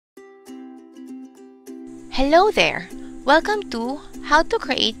Hello there! Welcome to How to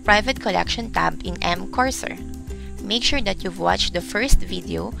Create Private Collection tab in mCourser. Make sure that you've watched the first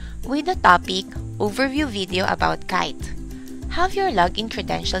video with the topic Overview video about Kite. Have your login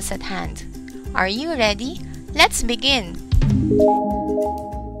credentials at hand. Are you ready? Let's begin!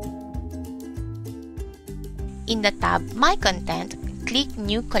 In the tab My Content, click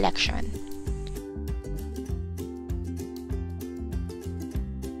New Collection.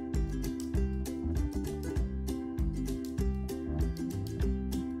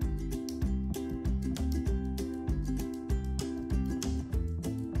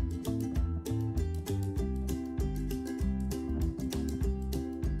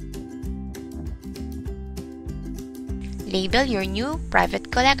 Label your new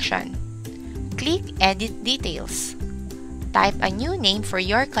private collection. Click Edit Details. Type a new name for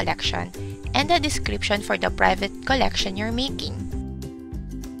your collection and a description for the private collection you're making.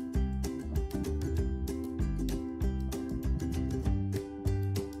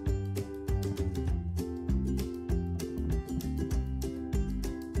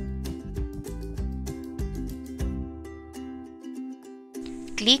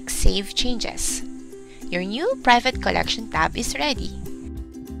 Click Save Changes. Your new private collection tab is ready.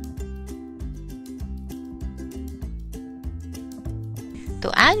 To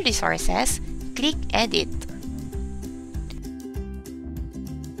add resources, click Edit.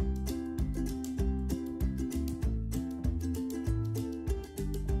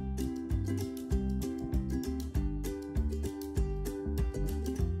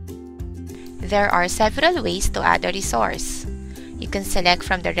 There are several ways to add a resource. You can select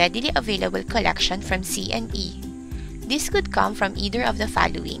from the readily available collection from C&E. This could come from either of the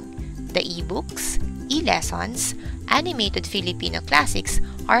following: the ebooks, e-lessons, animated Filipino classics,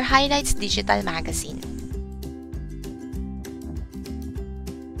 or Highlights Digital Magazine.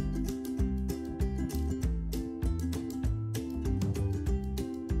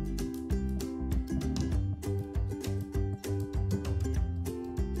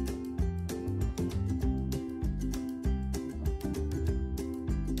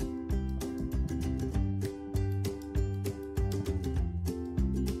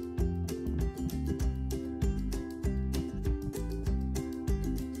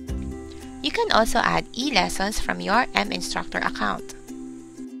 You can also add e-lessons from your mInstructor account.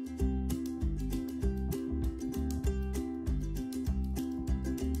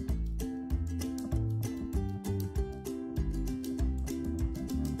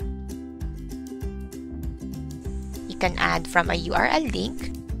 You can add from a URL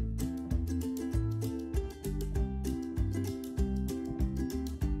link,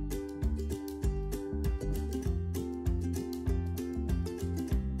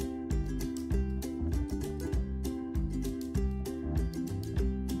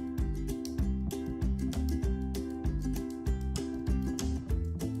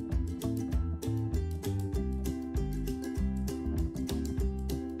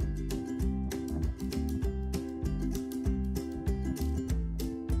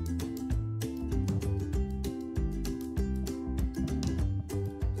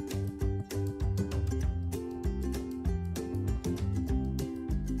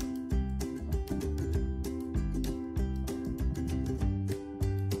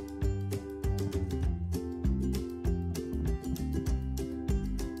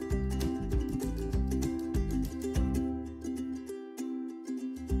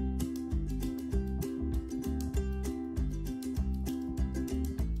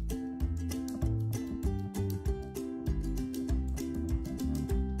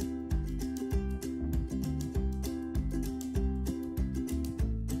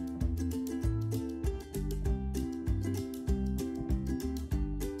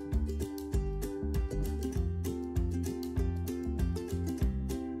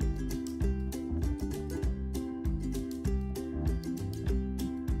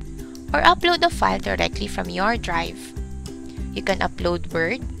 or upload the file directly from your drive. You can upload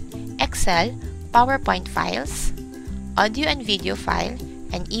Word, Excel, PowerPoint files, audio and video file,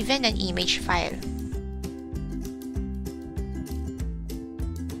 and even an image file.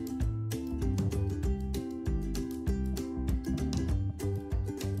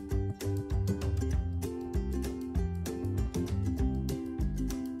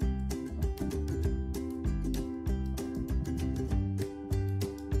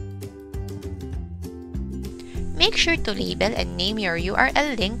 Make sure to label and name your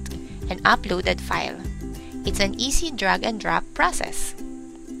URL linked and uploaded file. It's an easy drag and drop process.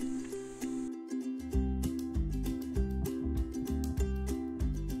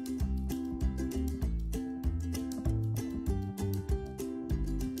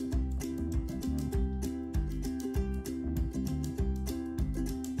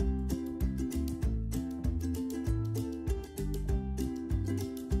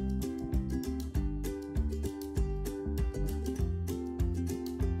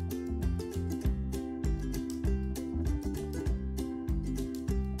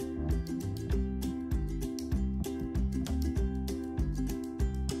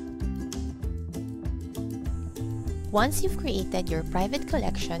 Once you've created your private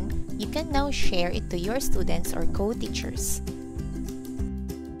collection, you can now share it to your students or co-teachers.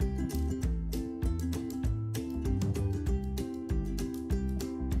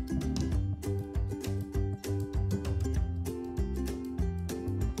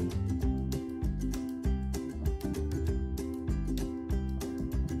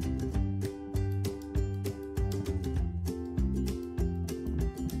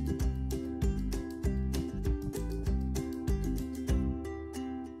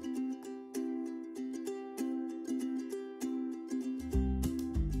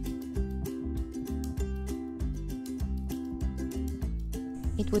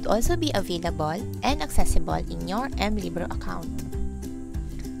 It would also be available and accessible in your mLibro account.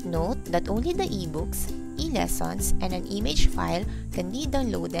 Note that only the ebooks, e-lessons, and an image file can be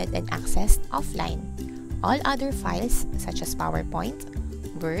downloaded and accessed offline. All other files such as PowerPoint,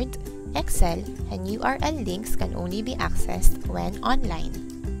 Word, Excel, and URL links can only be accessed when online.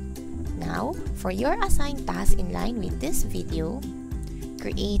 Now, for your assigned task in line with this video,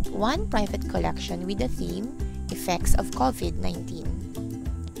 create one private collection with the theme Effects of COVID-19.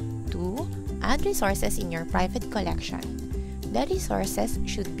 2. Add resources in your private collection. The resources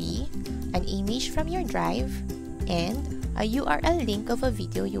should be an image from your drive and a URL link of a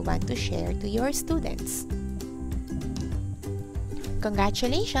video you want to share to your students.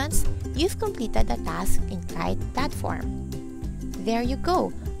 Congratulations! You've completed the task in Kite platform. There you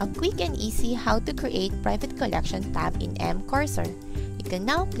go! A quick and easy how to create private collection tab in mCourser. You can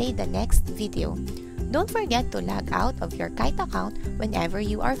now play the next video. Don't forget to log out of your Kite account whenever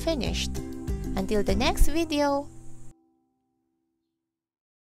you are finished. Until the next video!